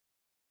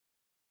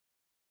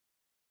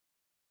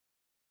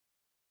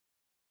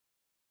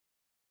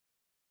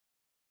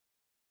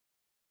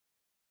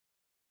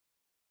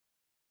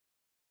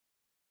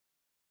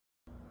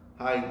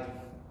Hi,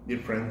 dear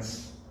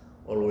friends.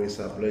 Always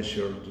a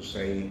pleasure to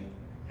say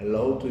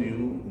hello to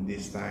you. In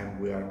this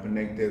time, we are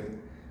connected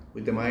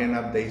with the Mayan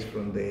updates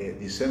from the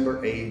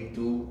December 8th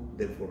to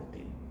the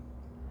 14th.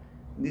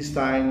 This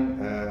time,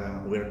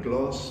 we are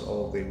close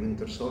of the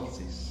Winter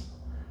Solstice,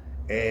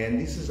 and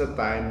this is a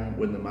time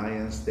when the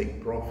Mayans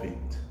take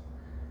profit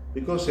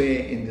because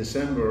in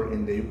December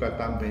in the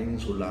Yucatan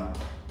Peninsula,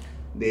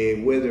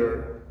 the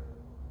weather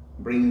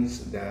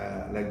brings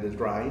the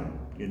dry.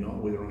 We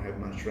don't have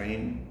much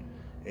rain,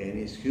 and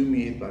it's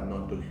humid but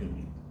not too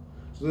humid.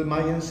 So the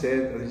Mayans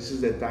said this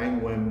is the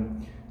time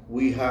when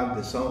we have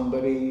the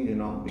sunberry,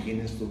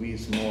 begins to be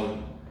small,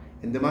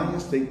 and the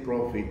Mayans take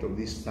profit of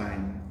this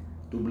time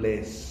to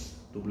bless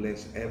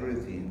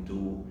everything,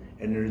 to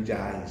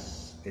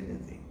energize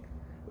anything.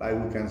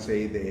 Like we can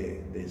say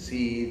the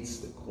seeds,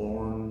 the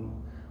corn,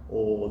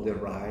 or the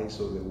rice,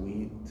 or the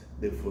wheat,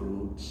 the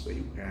fruits that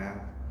you have,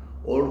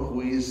 or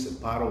who is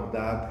part of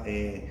that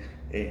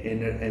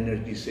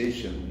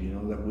energization,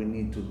 that we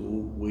need to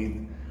do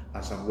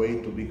as a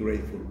way to be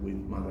grateful with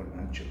Mother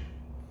Nature.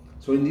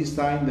 So in this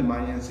time, the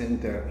Mayans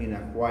enter in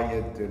a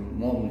quiet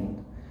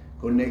moment,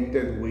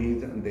 connected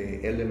with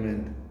the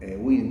element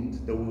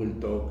wind that we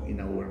will talk in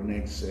our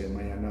next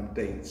Mayan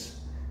updates,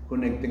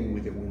 connecting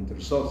with the winter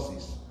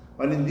solstice.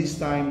 But in this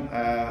time,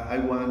 I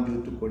want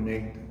you to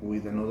connect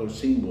with another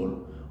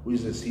symbol, which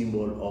is the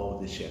symbol of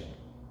the shell.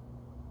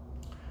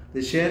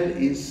 The shell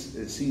is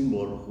a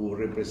symbol who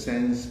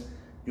represents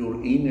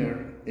your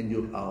inner and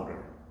your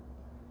outer.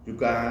 You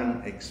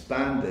can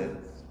expand it,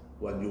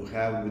 what you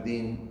have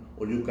within,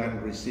 or you can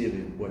receive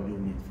it, what you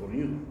need for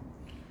you.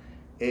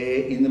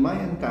 In the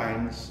Mayan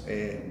times,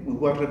 we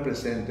were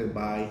represented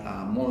by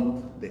a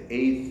month, the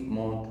 8th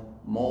month,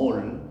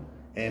 Mool,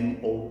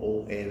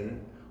 M-O-O-L,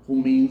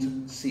 who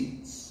means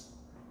seeds.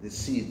 The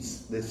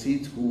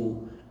seeds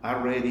who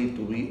are ready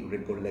to be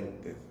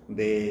recollected.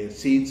 The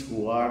seeds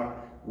who are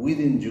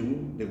within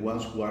you, the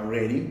ones who are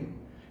ready.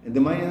 And the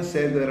Mayans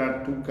said there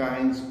are two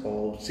kinds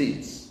of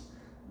seeds,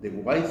 the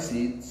white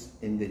seeds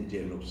and the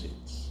yellow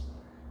seeds.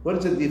 What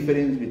is the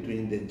difference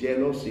between the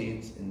yellow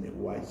seeds and the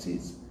white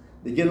seeds?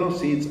 The yellow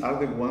seeds are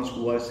the ones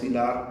who are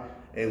still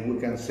we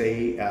can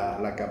say,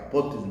 like a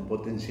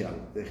potential.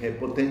 They have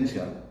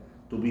potential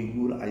to be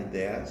good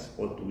ideas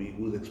or to be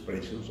good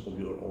expressions of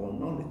your own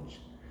knowledge.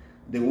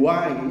 The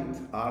white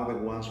are the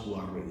ones who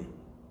are ready.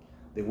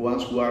 The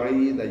ones who are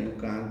ready that you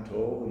can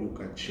talk, you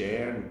can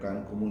share, you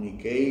can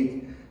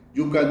communicate,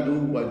 you can do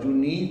what you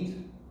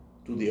need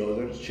to the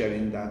others,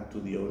 sharing that to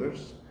the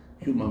others,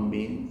 human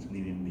beings,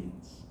 living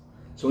beings.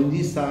 So in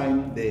this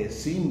time, the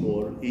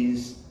symbol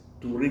is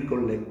to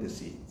recollect the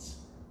seeds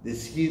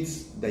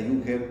that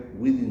you have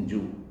within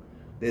you,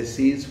 the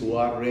seeds who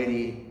are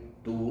ready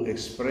to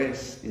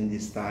express in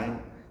this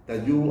time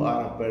that you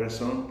are a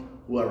person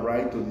who are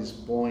right to this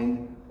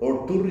point,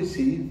 or to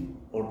receive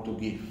or to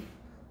give.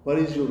 What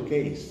is your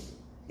case?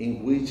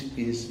 In which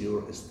is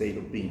your state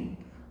of being?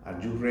 Are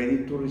you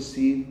ready to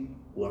receive,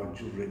 or are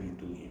you ready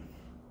to give?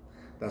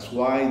 That's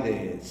why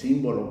the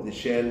symbol of the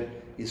shell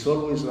is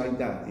always like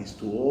that, is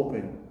to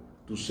open,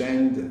 to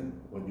send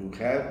what you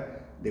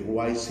have, the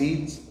white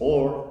seeds,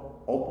 or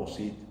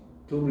opposite,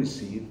 to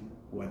receive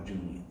what you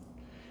need.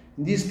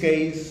 In this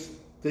case,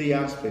 three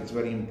aspects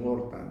very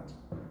important.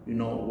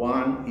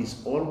 One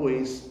is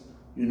always,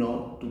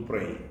 to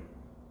pray.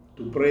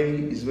 To pray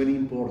is very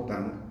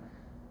important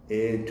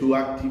to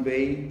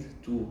activate,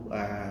 to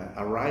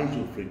arise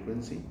your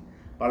frequency,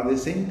 but at the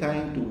same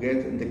time to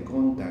get the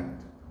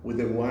contact with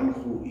the one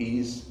who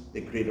is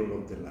the creator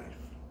of the life.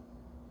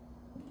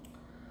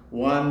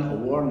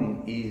 One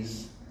warning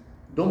is,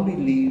 don't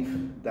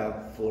believe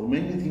that for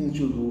many things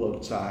you do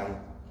outside,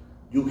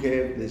 you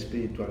have the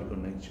spiritual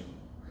connection.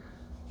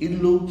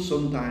 It looks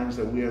sometimes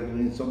that we are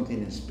doing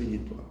something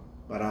spiritual,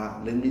 but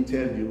let me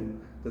tell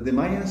you that the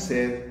Mayans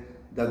said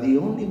that the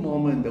only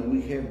moment that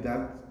we have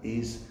that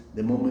is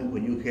the moment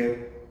when you have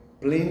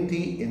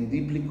plenty and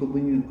deeply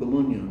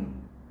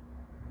communion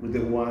with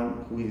the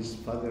one who is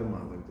Father,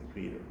 Mother, the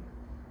Creator.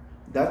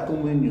 That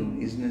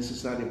communion is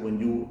necessary when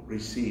you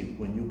receive,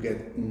 when you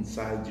get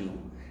inside you,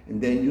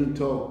 and then you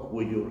talk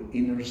with your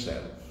inner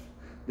self.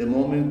 The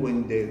moment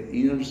when the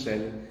inner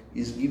self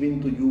is giving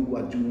to you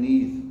what you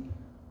need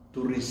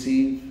to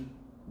receive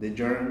the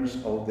germs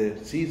of the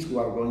seeds who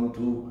are going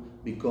to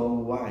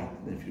become white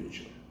in the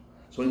future.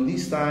 So in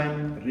this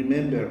time,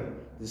 remember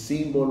the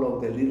symbol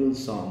of the little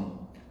sun,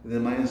 the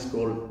Mayans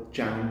call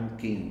Chan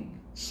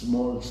King,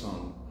 small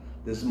sun.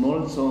 The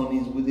small sun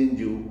is within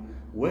you,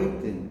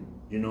 waiting,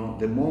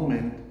 the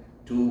moment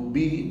to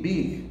be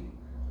big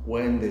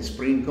when the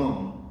spring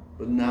comes.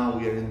 But now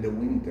we are in the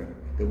winter.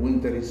 The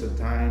winter is a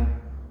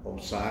time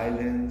of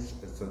silence,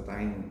 it's a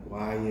time of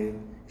quiet,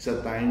 it's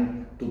a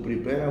time to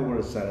prepare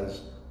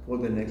ourselves for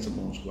the next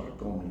months who are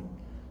coming.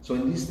 So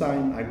in this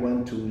time, I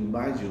want to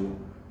invite you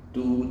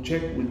to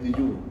check with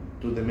you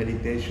to the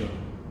meditation.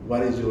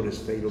 What is your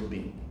state of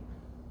being?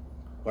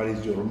 What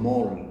is your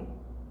moral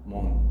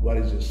moment? What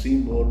is the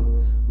symbol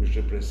which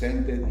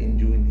represented in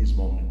you in this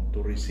moment?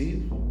 To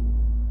receive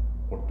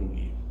or to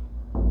give?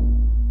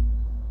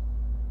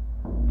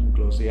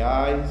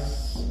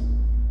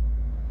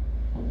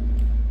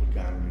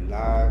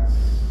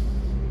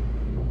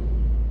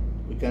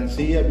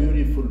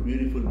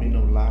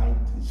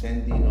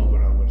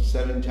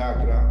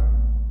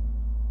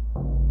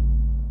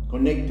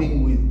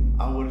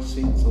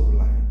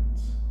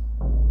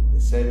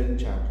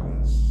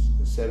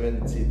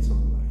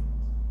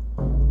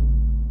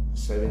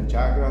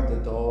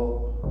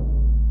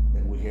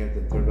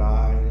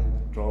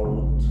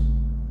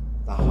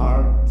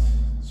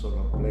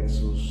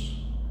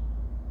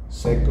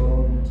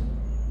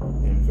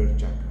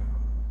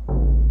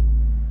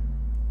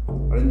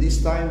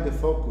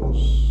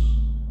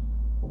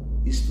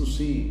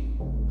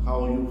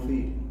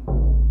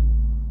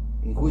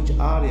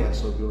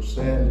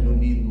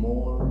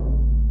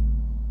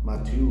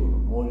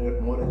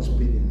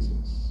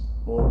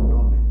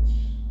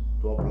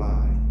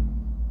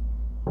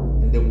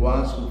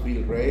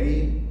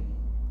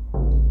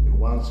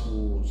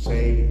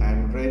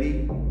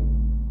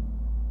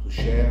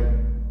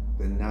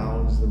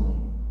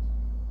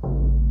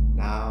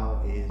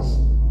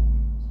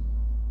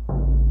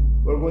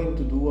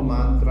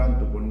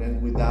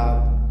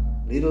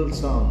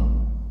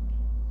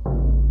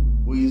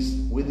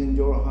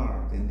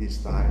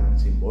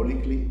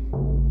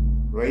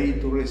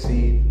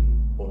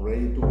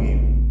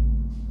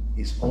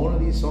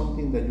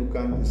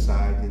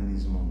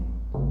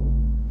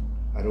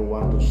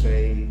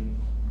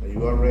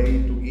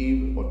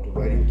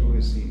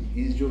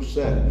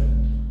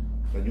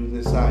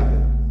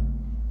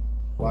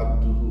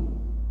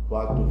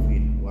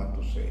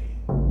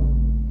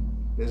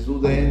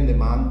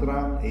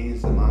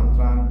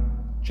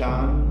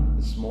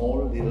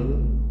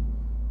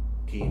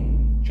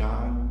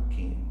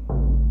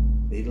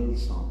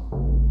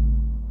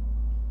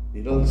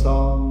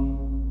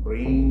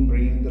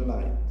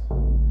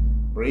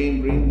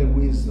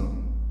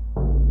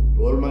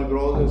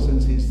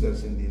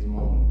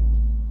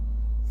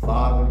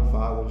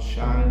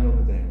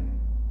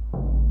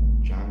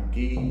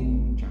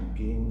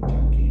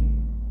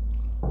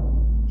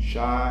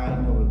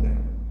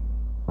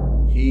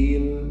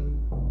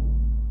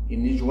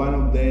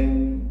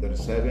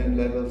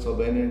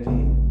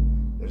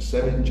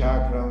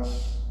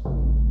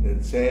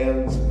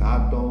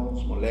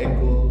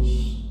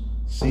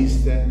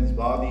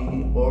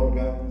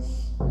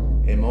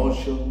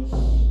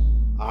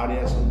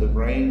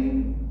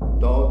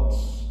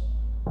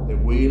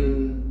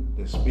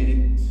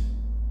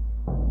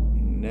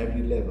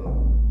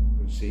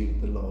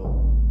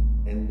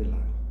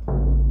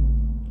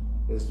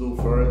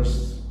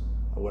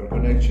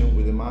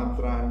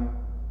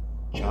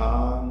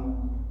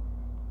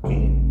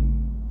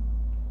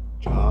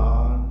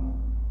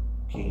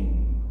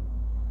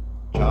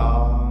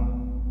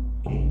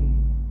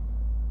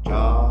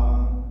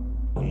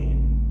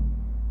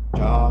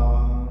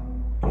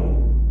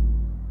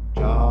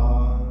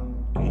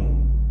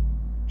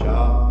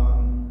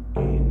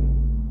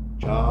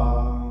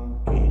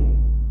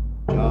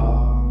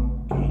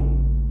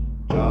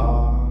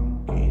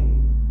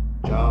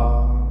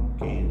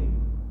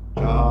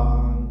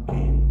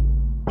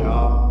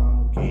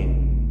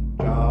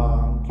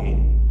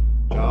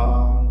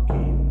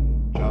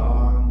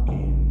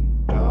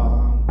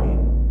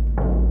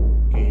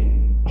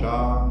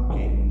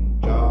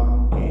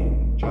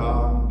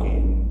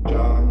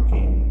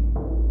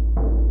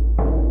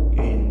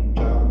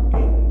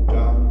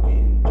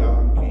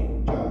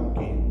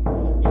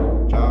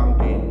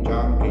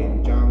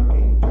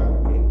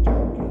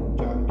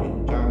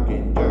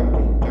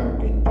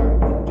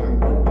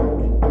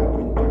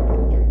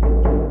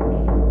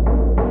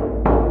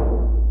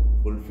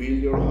 Fulfill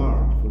your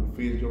heart,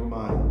 fulfill your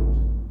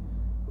mind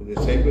with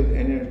the sacred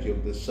energy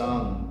of the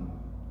sun.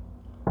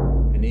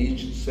 And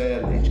each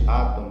cell, each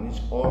atom,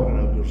 each organ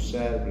of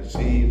yourself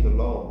receive the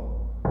love,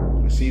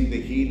 receive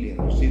the healing,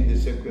 receive the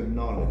sacred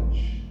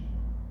knowledge,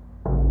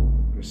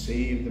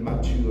 receive the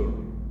mature,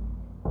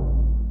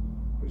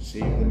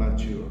 receive the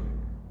mature.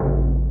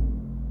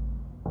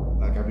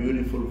 Like a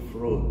beautiful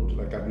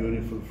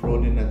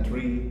fruit in a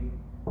tree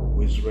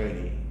who is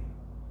ready.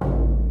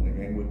 And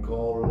again we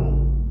call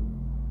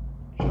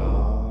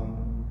Chan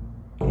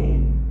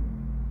Kin,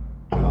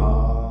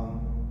 Chan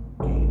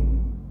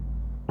Kin,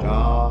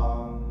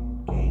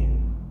 Chan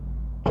Kin,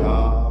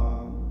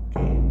 Chan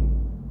Kin,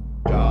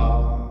 Chan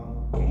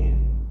Kin,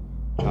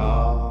 Chan Kin, Chan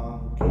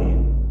Kin,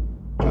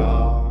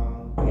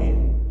 Chan Kin,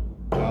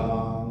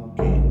 Chan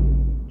Kin,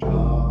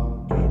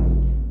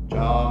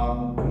 Chan Kin.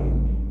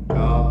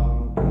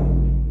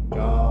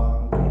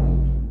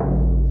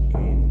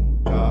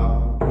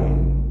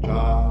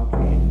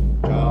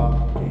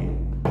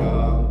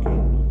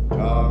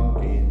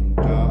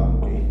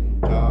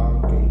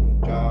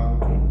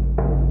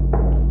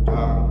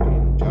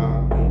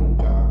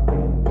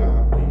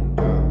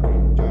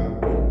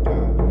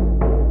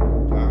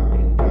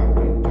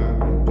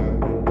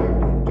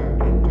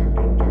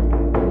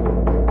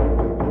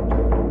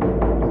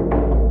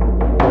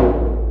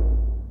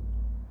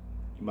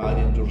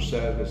 Imagine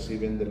yourself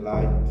receiving the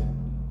light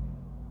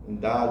in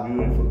that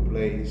beautiful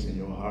place in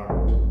your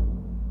heart,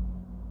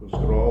 who's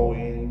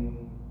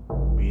growing,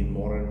 being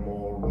more and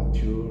more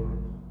mature.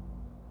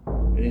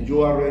 And if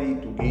you are ready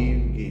to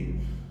give, give.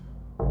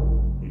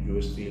 If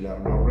you still are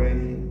not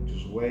ready,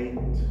 just wait.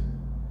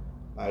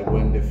 Like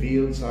when the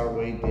fields are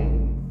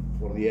waiting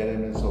for the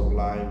elements of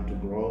life to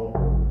grow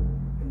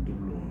and to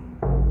bloom.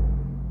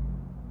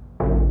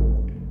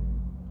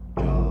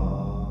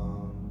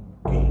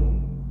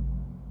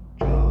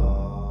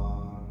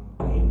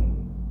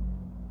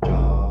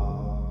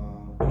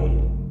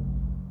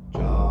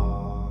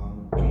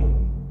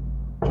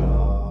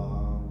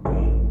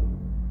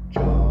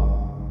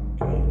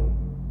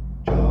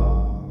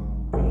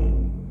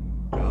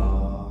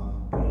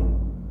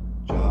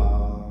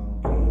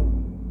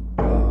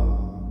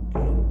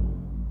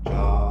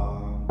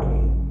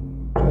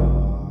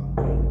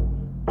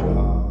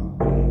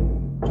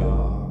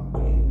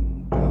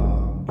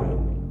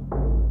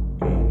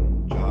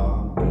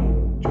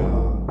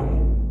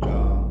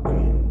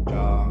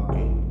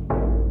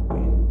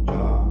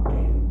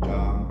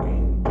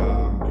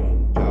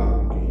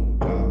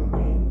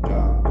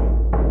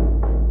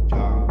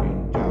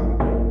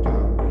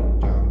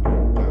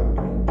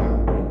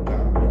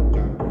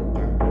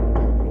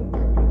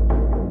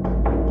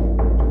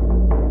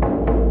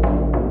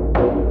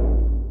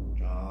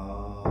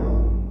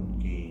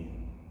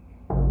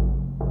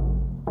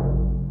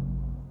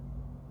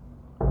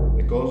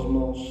 The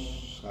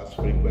cosmos has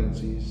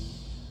frequencies,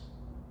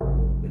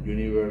 the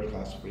universe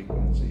has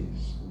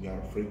frequencies, we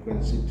are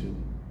frequency too.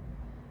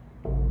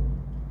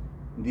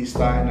 This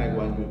time I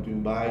want you to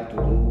invite to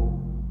do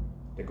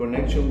the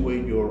connection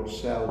with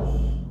yourself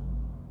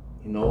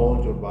in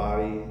all your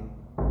body,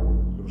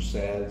 your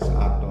cells,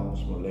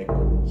 atoms,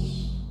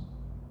 molecules,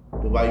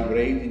 to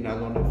vibrate in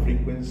another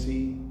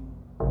frequency.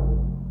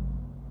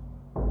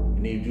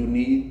 And if you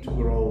need to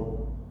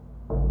grow,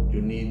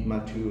 you need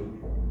mature,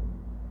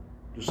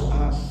 just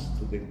ask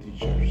to the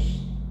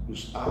teachers,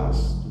 just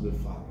ask to the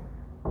Father,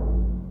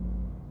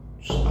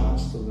 just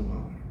ask to the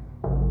Mother.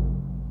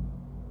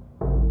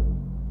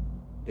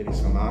 There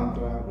is a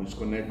mantra which is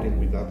connected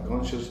with that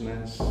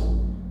consciousness,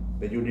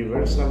 the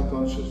universal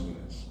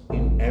consciousness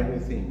in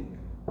everything,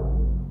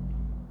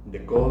 in the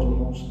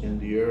cosmos, in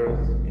the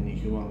earth, in the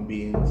human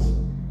beings,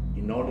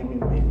 in all living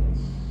beings.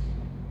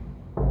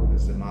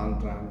 That's the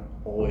mantra,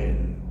 all,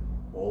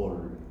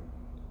 all.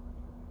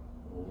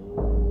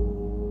 All.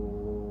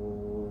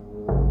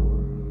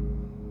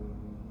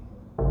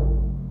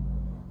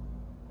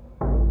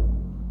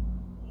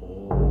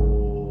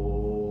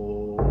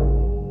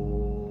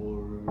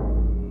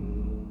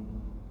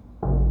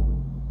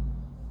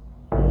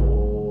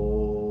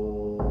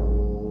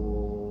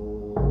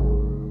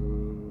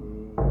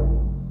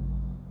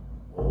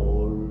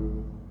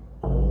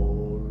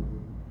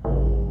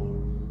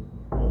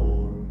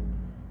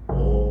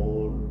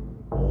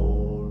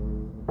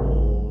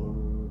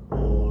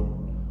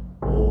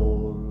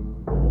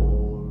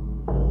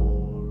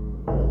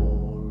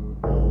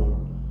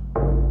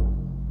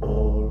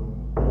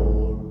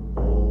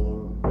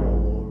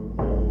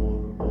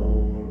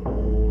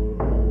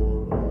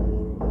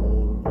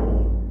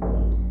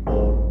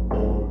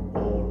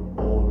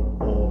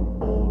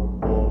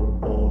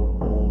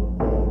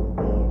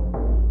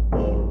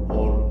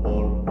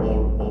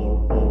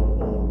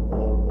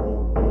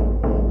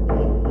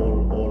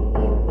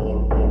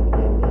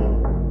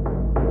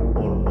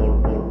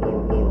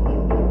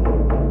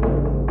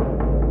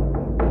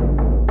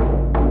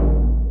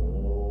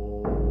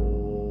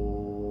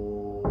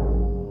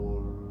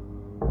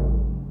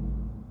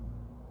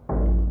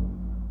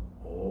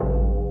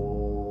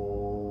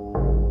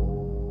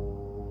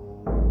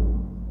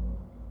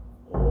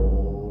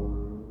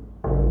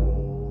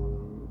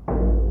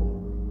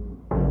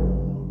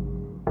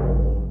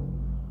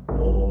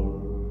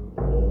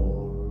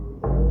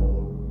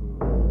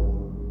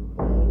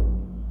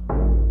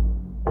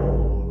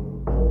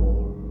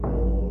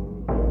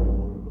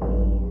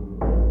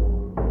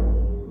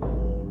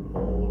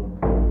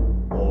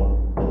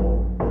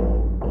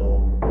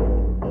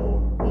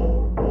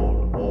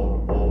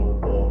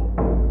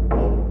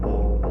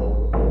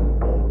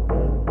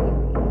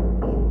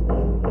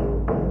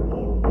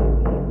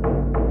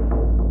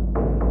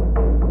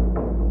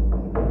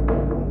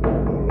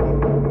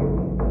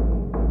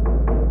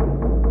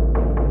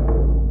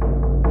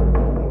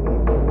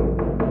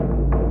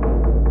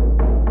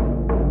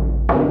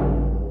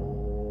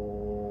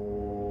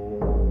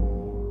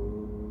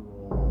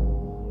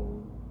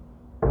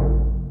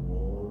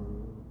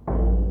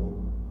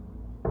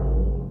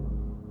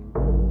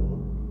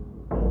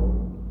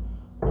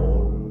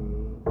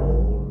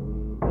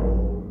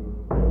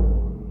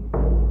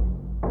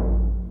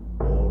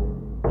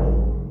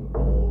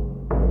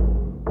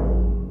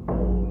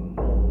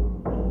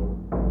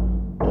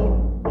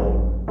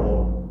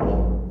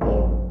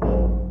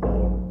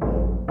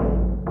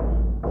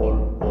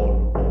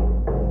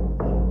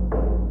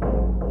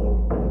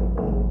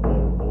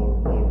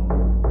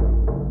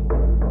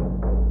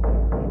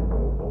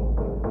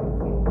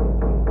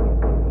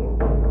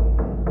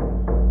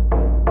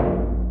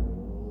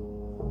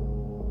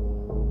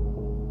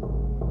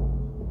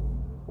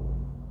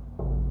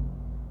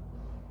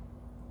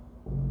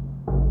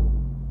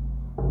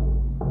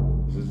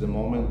 the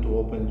moment to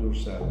open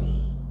yourself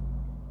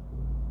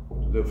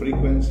to the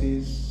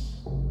frequencies,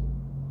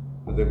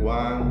 to the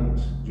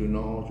ones you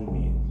know you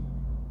need,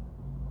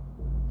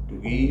 to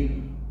give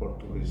or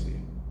to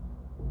receive.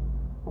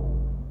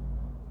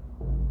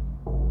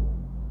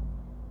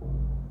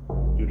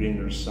 Your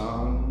inner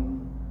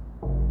son,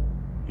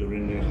 your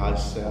inner high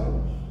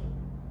self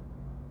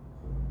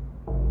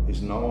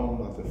is known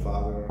by the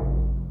Father,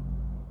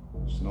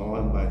 is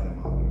known by the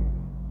Mother.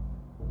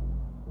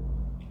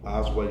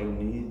 Ask what you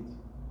need.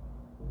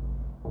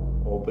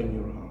 Open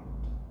your heart.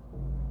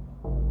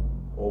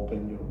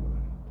 Open your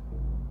mind.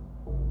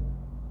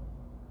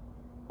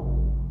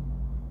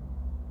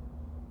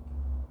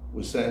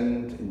 We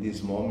send in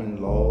this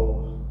moment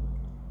love,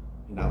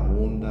 in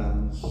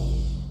abundance,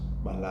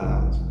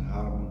 balance and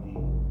harmony,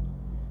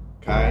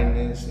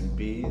 kindness and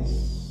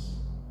peace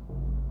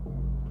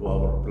to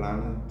our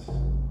planet,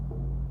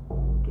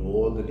 to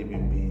all the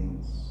living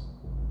beings,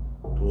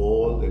 to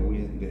all the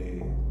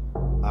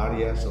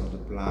areas of the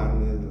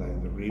planet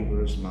like the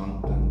rivers,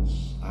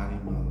 mountains,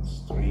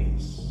 animals,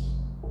 trees,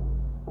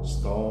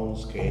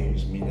 stones,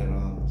 caves,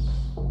 minerals,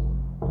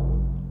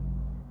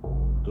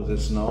 to the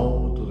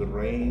snow, to the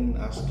rain,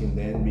 asking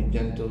them be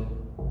gentle,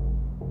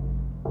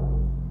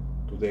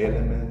 to the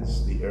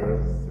elements, the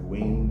earth, the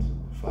wind,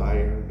 the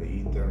fire, the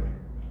ether,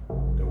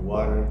 the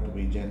water to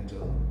be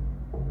gentle.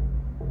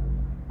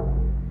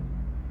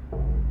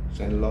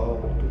 Send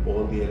love to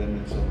all the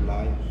elements of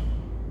life,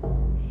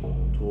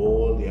 to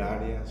all the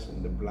areas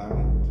in the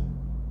planet,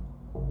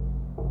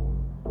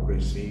 to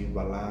receive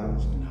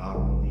balance and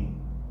harmony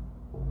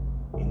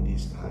in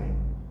this time,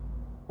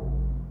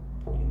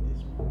 in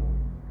this moment.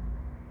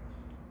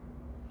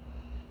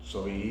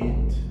 So be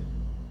it,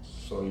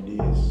 so it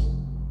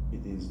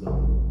is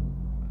done.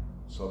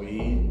 So be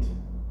it,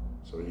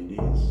 so it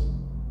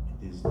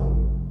is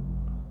done.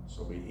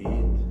 So be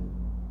it,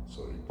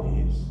 so it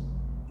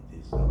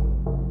is done.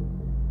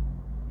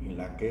 In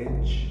la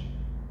quech,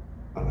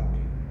 a la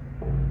que.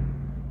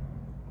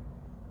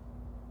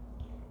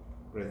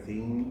 Breathe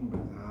in,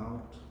 breathe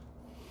out.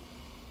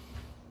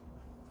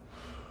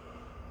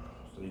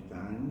 3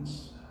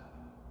 times.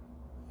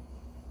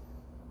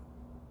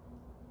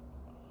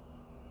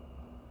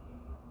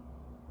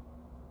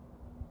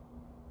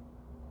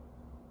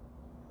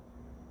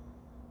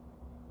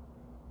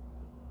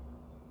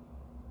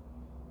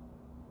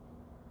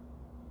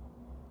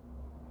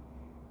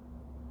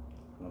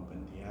 Open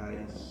the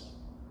eyes,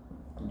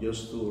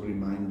 just to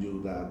remind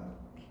you that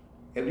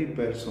every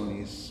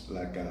person is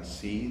like a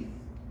seed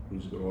who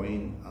is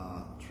growing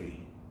a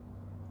tree.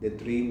 The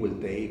tree will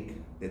take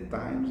the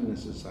time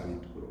necessary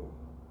to grow.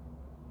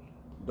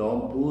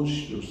 Don't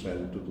push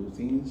yourself to do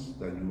things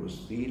that you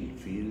still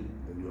feel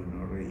that you are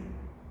not ready.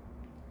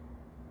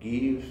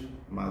 Give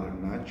Mother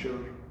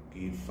Nature,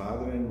 give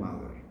Father and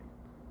Mother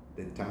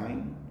the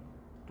time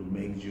to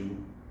make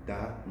you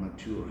that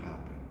mature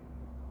happen.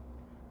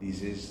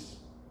 This is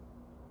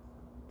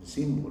the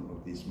symbol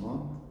of this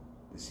month,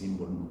 the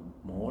symbol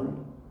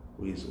Mol,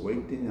 who is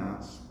waiting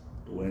us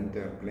to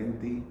enter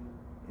plenty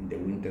in the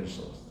winter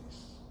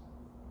solstice.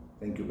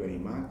 Thank you very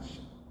much.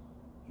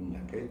 In la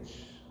quech.